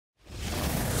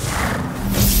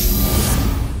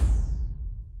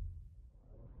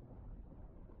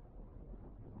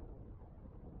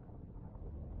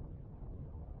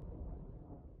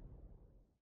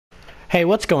Hey,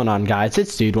 what's going on, guys?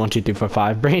 It's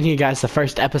Dude12345 bringing you guys the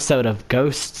first episode of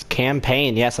Ghosts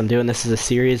Campaign. Yes, I'm doing this as a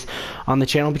series on the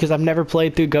channel because I've never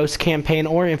played through Ghost Campaign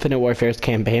or Infinite Warfare's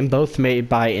campaign, both made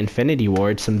by Infinity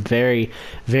Ward, some very,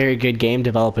 very good game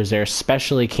developers there,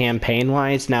 especially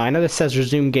campaign-wise. Now, I know this says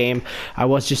resume game. I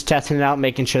was just testing it out,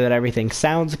 making sure that everything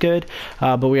sounds good,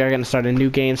 but we are going to start a new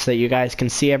game so that you guys can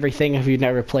see everything if you've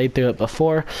never played through it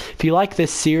before. If you like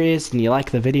this series and you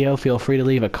like the video, feel free to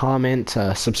leave a comment,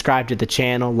 subscribe to the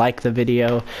channel, like the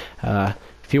video.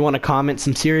 If you want to comment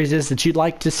some series that you'd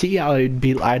like to see,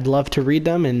 I'd love to read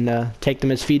them and take them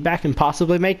as feedback and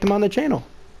possibly make them on the channel.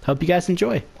 Hope you guys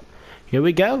enjoy. Here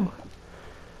we go.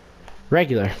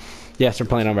 Regular. Yes, we're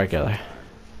playing on regular.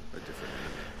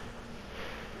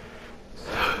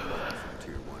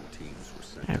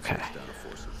 Okay.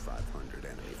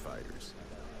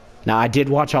 Now I did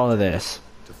watch all of this.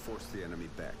 To force the enemy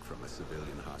back from a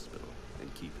civilian hospital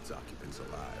and keep its occupants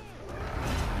alive.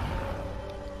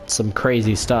 Some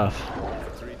crazy stuff.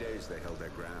 For 3 days they held their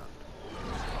ground.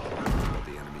 But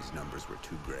the enemy's numbers were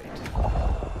too great.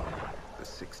 The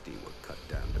 60 were cut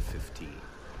down to 15.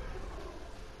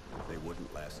 They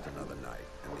wouldn't last another night,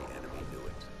 and the enemy knew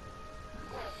it.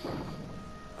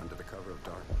 Under the cover of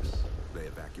darkness, they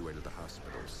evacuated the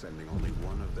hospital, sending only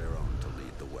one of their own to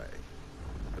lead the way.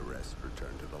 The rest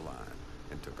returned to the line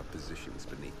and took up positions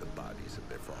beneath the bodies of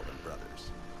their fallen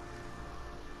brothers.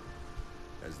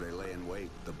 As they lay in wait,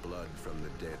 the blood from the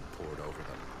dead poured over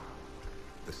them.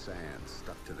 The sand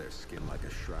stuck to their skin like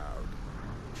a shroud,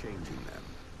 changing them,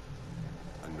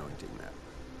 anointing them.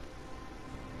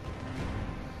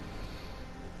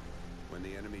 When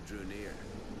the enemy drew near,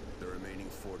 the remaining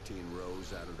 14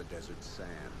 rose out of the desert sand.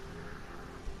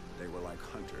 They were like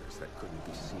hunters that couldn't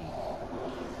be seen,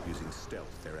 using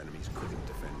stealth their enemies couldn't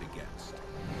defend against.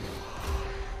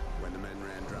 When the men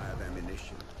ran dry of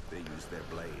ammunition, they used their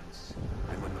blades.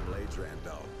 And when the blades ran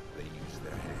dull, they used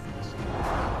their hands.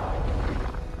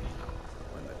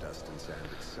 When the dust and sand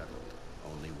had settled,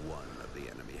 only one of the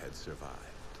enemy had survived.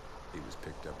 He was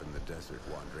picked up in the desert,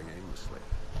 wandering aimlessly,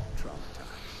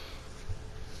 traumatized.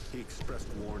 He expressed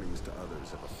warnings to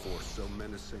others of a force so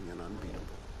menacing and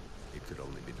unbeatable, it could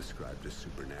only be described as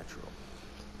supernatural.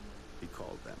 He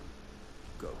called them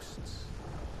ghosts.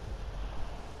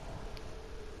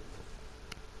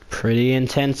 Pretty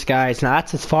intense, guys. Now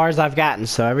that's as far as I've gotten,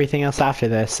 so everything else after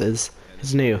this is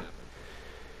new.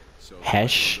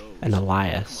 Hesh and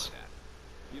Elias.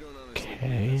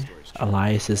 Okay.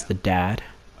 Elias is the dad.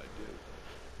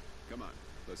 Come on,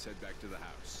 let's head back to the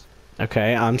house.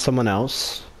 Okay, I'm someone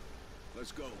else.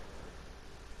 Let's go.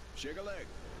 Shake a leg.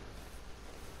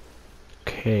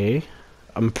 Okay.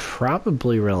 I'm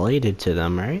probably related to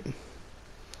them, right?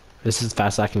 This is as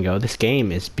fast as I can go. This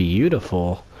game is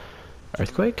beautiful.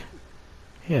 Earthquake?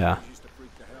 Yeah. Used to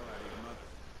freak the hell out of your mother.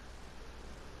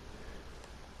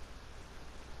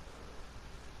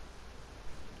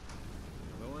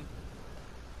 Another one?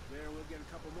 Yeah, we'll get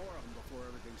a couple more of them before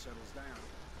everything settles down.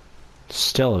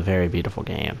 Still a very beautiful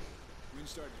game. Wind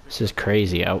started to pick This is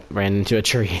crazy. I ran into a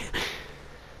tree.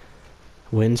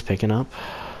 Wind's picking up.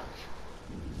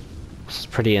 This is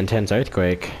pretty intense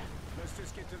earthquake. Let's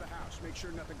just get to the house. Make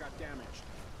sure nothing got damaged.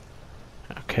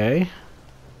 Okay.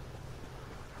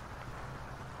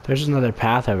 There's another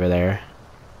path over there.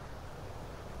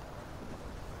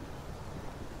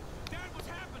 Dad, what's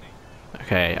happening?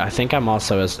 Okay, I think I'm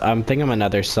also I'm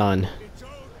another son. It's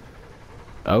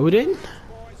Odin?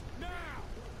 boys. Now!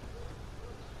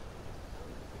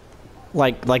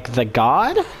 Like the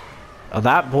god? Oh,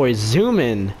 that boy's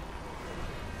zooming.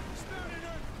 It's not an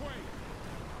earthquake.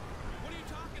 What are you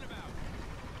talking about?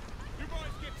 You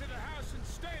boys get to the house and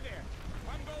stay there.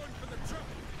 I'm going for the truck.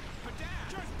 But Dad,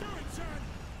 just do it, son.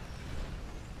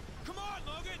 Come on,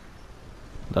 Logan.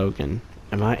 Logan.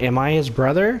 Am I his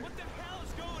brother? What the hell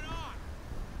is going on?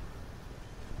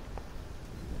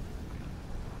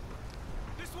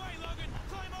 This way, Logan.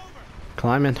 Climb over.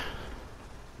 Climbing.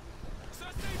 It's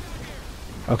not safe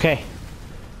in here. Okay.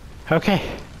 Okay.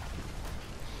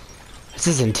 This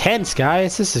is intense,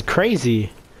 guys. This is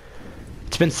crazy.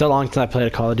 It's been so long since I played a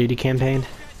Call of Duty campaign.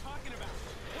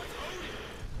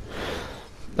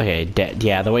 Okay,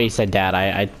 yeah, the way you said dad,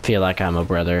 I feel like I'm a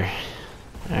brother.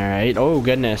 Alright. Oh,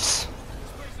 goodness.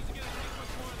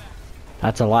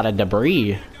 That's a lot of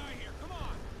debris.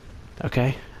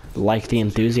 Okay. Like the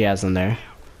enthusiasm there.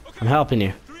 I'm helping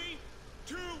you. 3,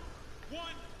 2, 1,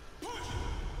 push.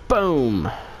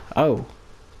 Boom! Oh.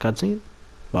 Cutscene?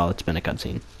 Well, it's been a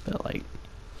cutscene, but like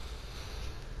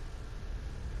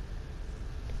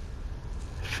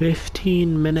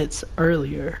 15 minutes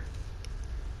earlier.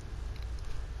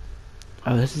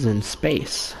 Oh, this is in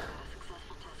space.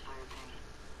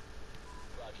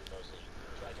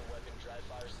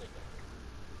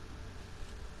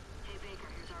 Hey Baker,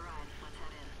 here's our ride. Let's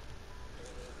head in.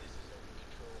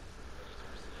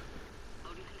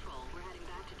 Odin Control, we're heading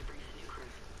back to debrief the new crew.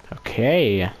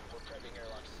 Okay.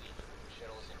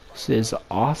 This is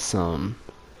awesome.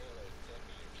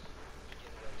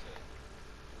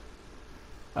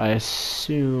 I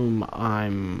assume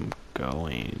I'm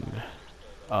going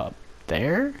up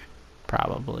there?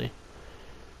 Probably.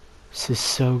 This is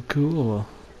so cool.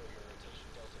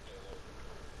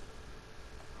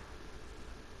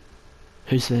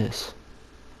 Who's this?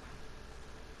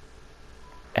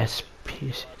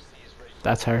 SPC.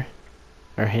 That's her?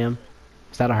 Or him?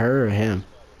 Is that a her or a him?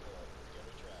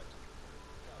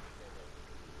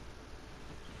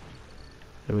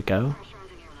 There we go.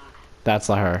 Pressurizing airlock. That's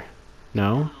a her.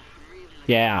 No? Really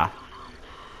Yeah.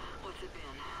 what's it been?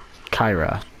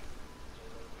 Kyra.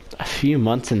 A few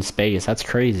months in space. That's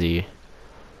crazy.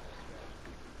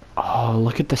 Oh,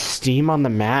 look at the steam on the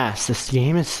mast. This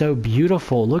game is so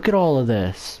beautiful. Look at all of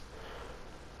this.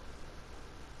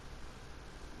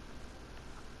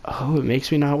 Oh, it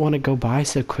makes me not want to go by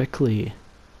so quickly.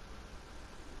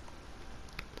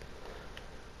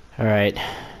 Alright.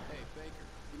 Hey, Baker,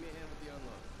 give me a hand with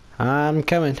the unload. I'm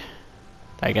coming.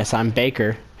 I guess I'm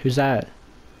Baker. Who's that?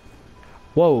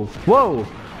 Whoa. Whoa.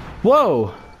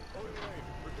 Whoa.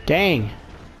 Dang.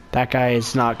 That guy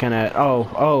is not gonna...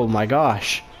 Oh my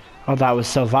gosh. Oh, that was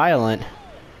so violent.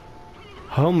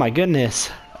 Oh my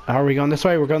goodness. Are we going this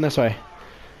way? We're going this way.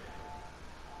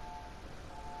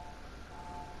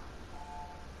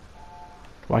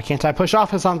 Why can't I push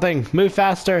off of something? Move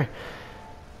faster.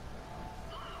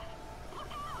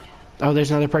 Oh,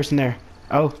 there's another person there.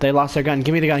 Oh, they lost their gun.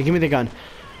 Give me the gun. Give me the gun.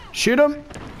 Shoot him.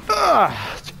 Ugh.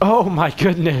 Oh my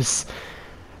goodness.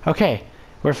 Okay,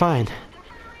 we're fine. They've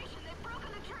broken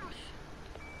the truce.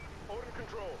 Odin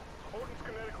Control. Odin's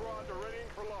kinetic rods are readying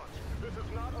for launch. This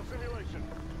is not a simulation.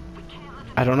 We can't let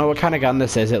them I don't know what kind of gun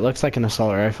this is. It looks like an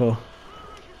assault rifle.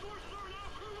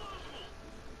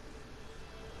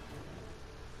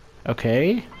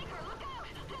 Okay.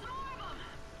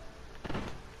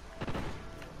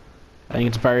 I think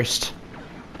it's burst.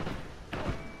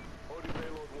 Odin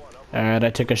payload 1 up. Alright, I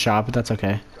took a shot, but that's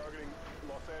okay. Targeting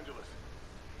Los Angeles.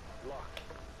 Locked.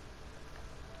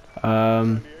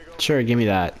 Sure, give me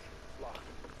that. Locked.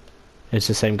 It's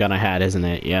the same gun I had, isn't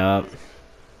it? Yup. Locked.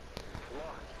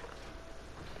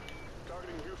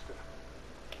 Targeting Houston.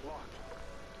 Locked.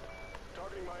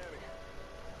 Targeting Miami.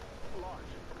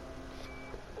 Locked.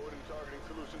 Odin targeting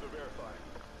solution to verify.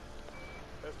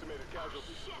 Estimated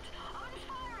casualties. shit. I'm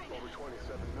firing. Over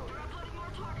 27 million. Uploading more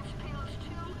targets to payloads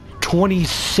 2.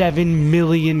 27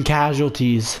 million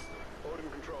casualties. Odin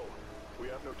Control. We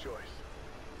have no choice.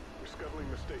 We're scuttling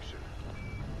the station.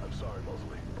 I'm sorry,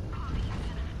 Mosley.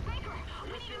 Baker, we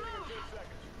need to Initiating move. in 10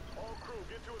 seconds. All crew,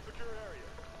 get to a secure area.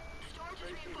 Storage is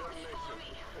Station reinforced. Follow detonation.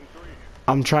 me. In 3.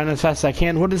 I'm trying as fast as I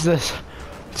can. What is this?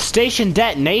 Station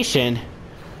detonation.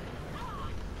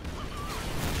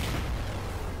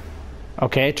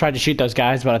 Okay, tried to shoot those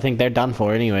guys, but I think they're done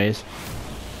for anyways.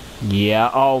 Yeah,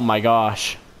 oh my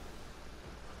gosh.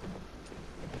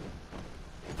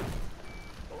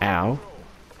 Ow.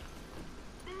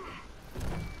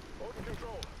 Odin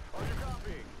Control, are you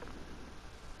copying?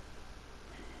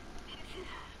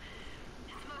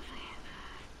 It's mostly.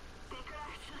 Baker and I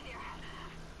are still here.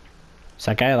 Is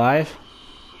that guy alive?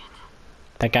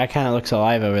 That guy kind of looks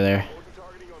alive over there. Odin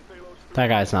targeting on payload 3. That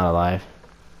guy's not alive.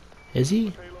 Is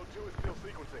he? Payload 2 is still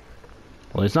sequencing.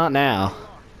 Well, he's not now.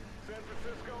 San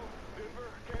Francisco,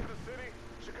 Denver, Kansas City,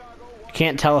 Chicago,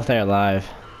 Can't tell if they're alive.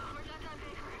 We're not done,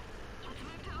 Baker. Let's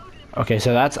move to Odin. And Okay,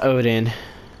 so that's Odin. I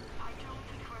don't think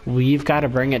we're. We've got to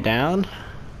bring it down.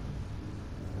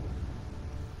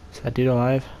 Is that dude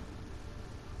alive?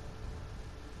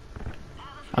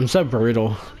 I'm so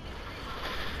brutal.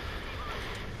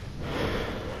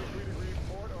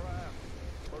 report or app,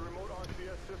 but remote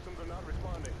RCS systems are not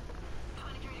responding.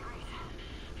 23 degrees.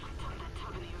 Like that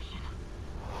tug in the ocean.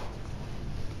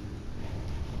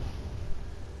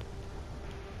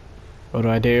 What do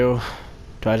I do?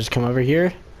 Do I just come over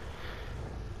here?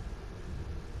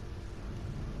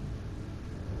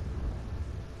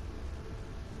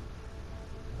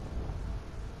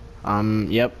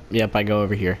 Yep, I go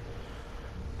over here.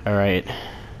 Alright.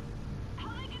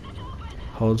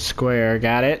 Hold square,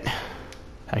 got it.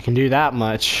 I can do that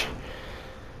much.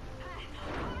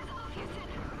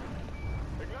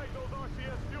 Ignite those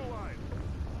RCS fuel lines.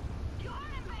 You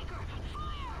heard him, Baker.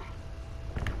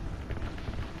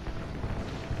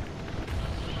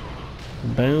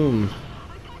 Fire. Boom.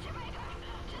 I got you, Baker.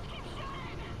 Just keep shooting.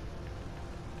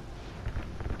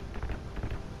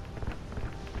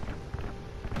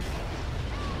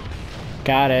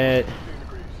 Got it. 15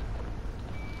 degrees.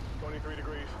 23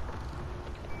 degrees.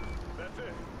 That's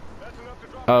it. That's enough to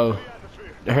drop Oh. into the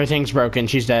atmosphere. Her thing's broken.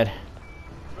 She's dead.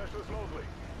 Specialist Mosley.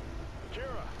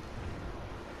 Kira.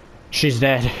 She's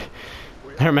dead.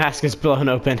 Her mask is blown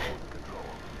open. Control.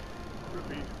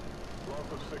 Repeat.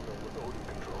 Loss of signal with Odin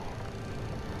control.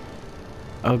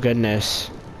 Oh goodness.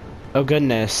 Oh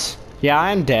goodness. Yeah,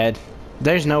 I'm dead.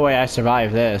 There's no way I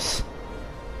survive this.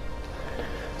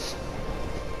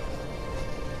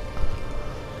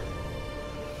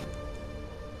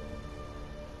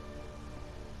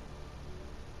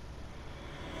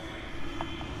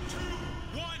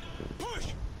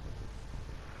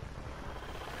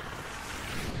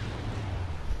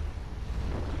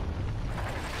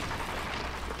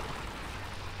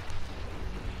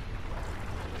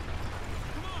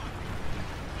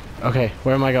 Okay,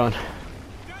 where am I going?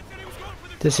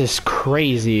 This is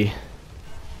crazy.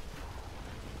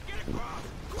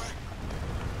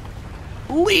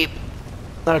 Leap!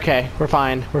 Okay, we're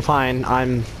fine. We're fine.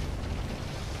 I'm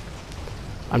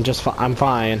just I'm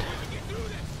fine.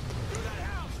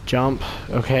 Jump.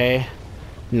 Okay.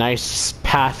 Nice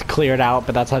path cleared out,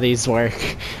 but that's how these work.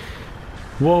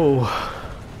 Whoa.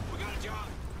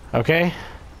 Okay.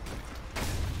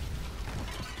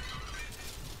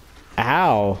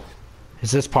 Ow. Is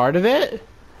this part of it?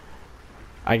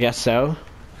 I guess so.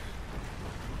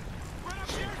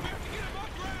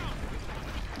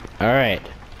 Alright.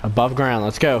 Above ground.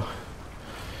 Let's go.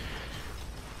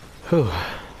 Whew.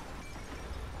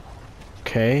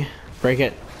 Okay. Break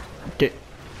it.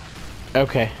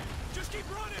 Okay.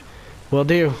 Will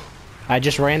do. I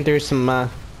just ran through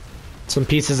some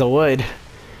pieces of wood.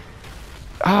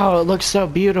 Oh, it looks so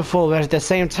beautiful, but at the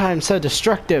same time so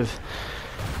destructive.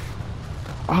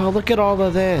 Oh, look at all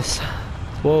of this.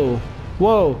 Whoa.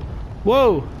 Whoa.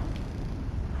 Whoa.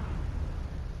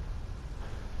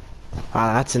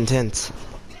 Wow, that's intense.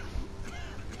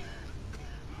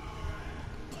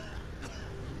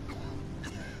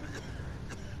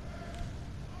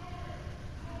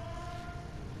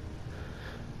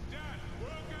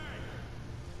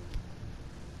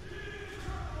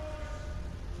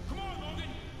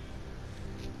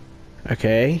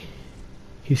 Okay.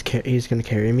 He's gonna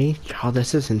carry me. Oh,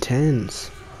 this is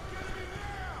intense.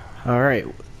 All right,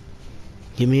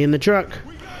 get me in the truck.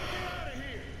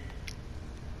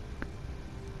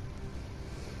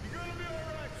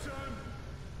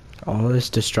 All this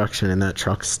destruction in that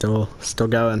truck's still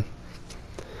going.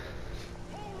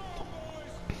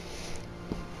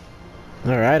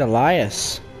 All right,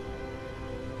 Elias.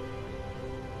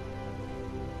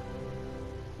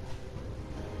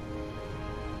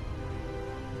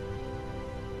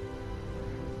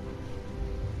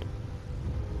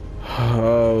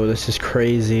 Oh, this is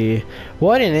crazy.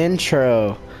 What an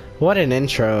intro. What an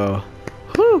intro.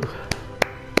 Whew.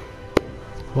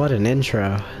 What an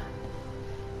intro.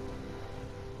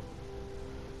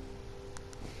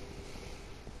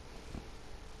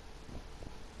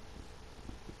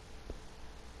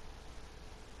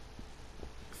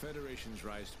 The Federation's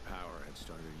rise to power had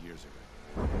started years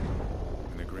ago.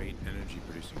 When the great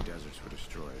energy-producing deserts were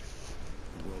destroyed,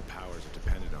 the world powers that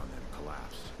depended on them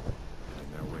collapsed.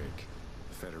 In their wake,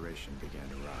 the Federation began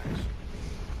to rise.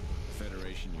 The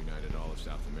Federation united all of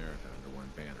South America under one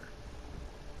banner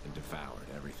and devoured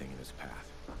everything in its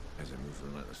path as it moved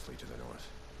relentlessly to the north.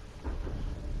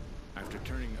 After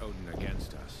turning Odin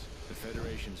against us, the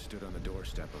Federation stood on the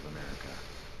doorstep of America,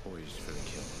 poised for the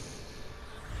kill.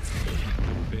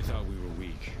 They thought we were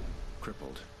weak,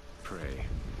 crippled, prey,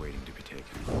 waiting to be taken.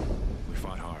 We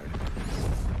fought hard.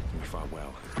 We fought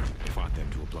well. We fought them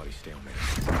to a bloody stalemate.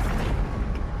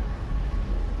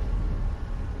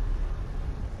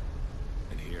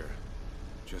 And here,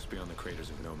 just beyond the craters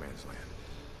of No Man's Land,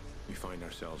 we find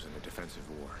ourselves in a defensive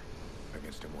war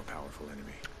against a more powerful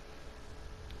enemy.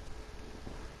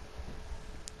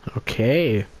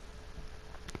 Okay.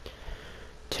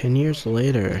 10 years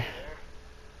later.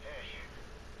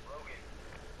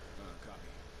 Copy.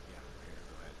 Yeah, here,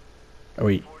 go ahead. Are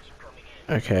we?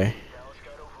 Okay. Dallas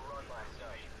got overrun last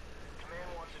night. Command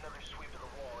wants another sweep of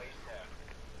the wall ASAP.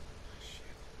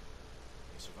 Shit.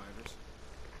 Any survivors?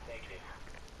 Negative.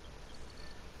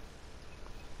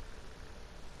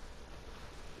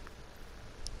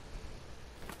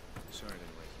 Sorry I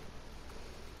didn't wake you.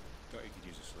 Thought you could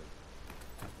use a sleep.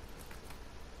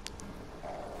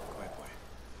 Quiet, boy.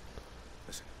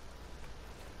 Listen.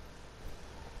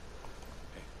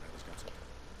 Hey, Riley's got something.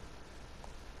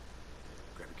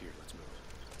 Grab your gear, let's move.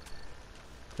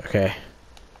 Okay.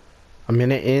 I'm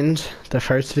gonna end the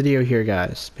first video here,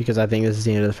 guys, because I think this is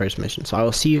the end of the first mission. So I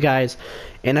will see you guys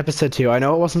in episode 2. I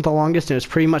know it wasn't the longest, and it was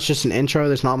pretty much just an intro.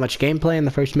 There's not much gameplay in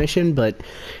the first mission, but it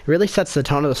really sets the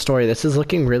tone of the story. This is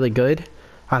looking really good.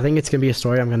 I think it's gonna be a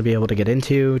story I'm gonna be able to get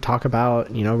into, talk about,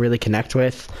 you know, really connect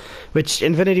with, which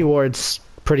Infinity Ward's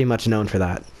pretty much known for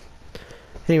that.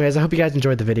 Anyways, I hope you guys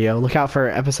enjoyed the video. Look out for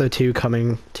episode 2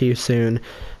 coming to you soon.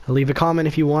 Leave a comment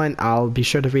if you want. I'll be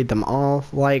sure to read them all.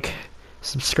 Like,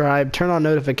 subscribe, turn on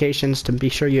notifications to be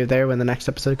sure you're there when the next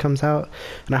episode comes out.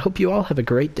 And I hope you all have a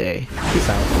great day. Peace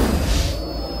out.